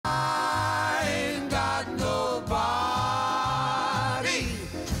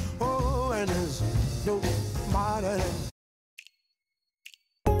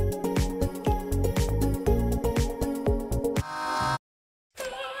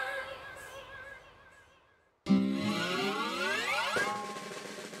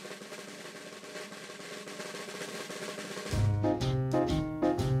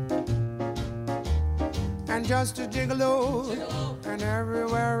and just a gigolo. And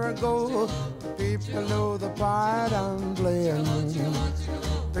everywhere I go, people know the part I'm playing.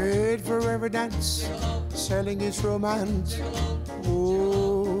 Paid for every dance, selling its romance.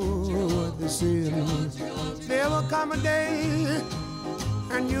 Oh, what the sin. There will come a day,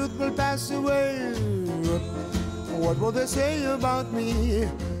 and youth will pass away. What will they say about me?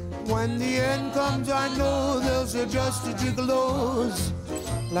 When the end comes, I know they'll say just a gigolo's.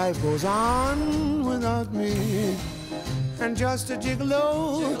 Life goes on without me, and just a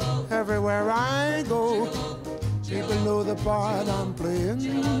gigolo. Everywhere I go, people know the part I'm playing.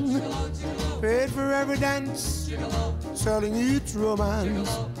 Paid for every dance, selling each romance.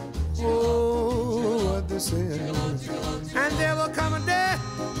 Oh, what they say. And there will come a day,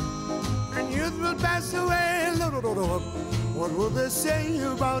 and youth will pass away. What will they say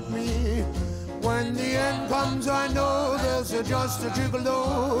about me? When the end comes, I know there's just a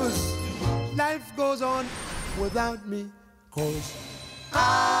gigolo's. Life goes on without me, 'cause I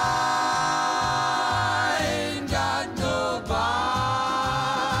ain't got nobody.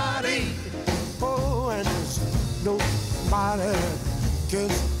 Oh, and there's nobody that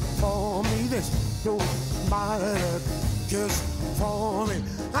cares for me. There's nobody that cares for me.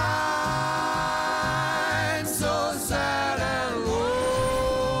 I'm so sad and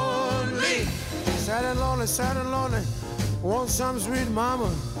lonely. Sad and lonely, sad and lonely. Want some sweet mama,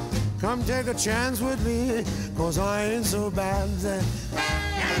 come take a chance with me, 'cause I ain't so bad. And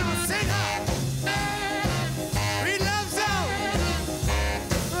I'll sing her sweet love song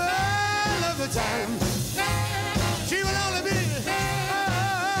all of the time. She will only be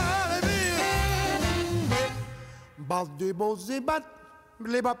Baldi bozi bat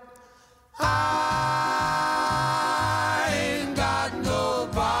blibop. I ain't got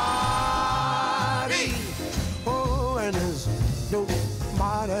nobody. Oh, and there's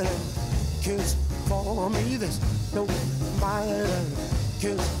nobody that cares for me. There's nobody that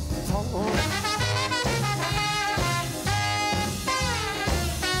cares for me.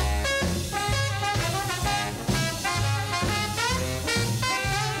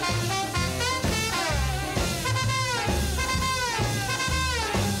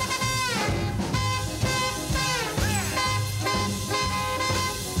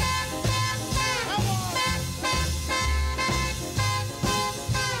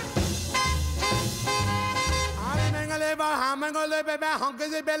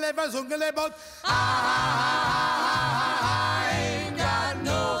 I ain't got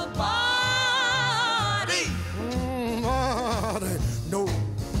nobody.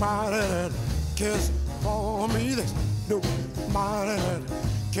 Nobody that cares for me. There's nobody that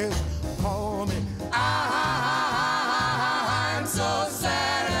cares for me. I'm so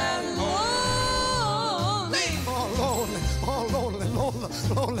sad and lonely. Oh, lonely, oh, lonely, lonely,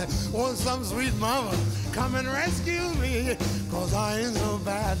 lonely. Want some sweet mama, come and rescue me, 'cause I ain't so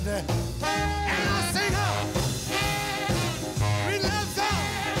bad. And I'll sing her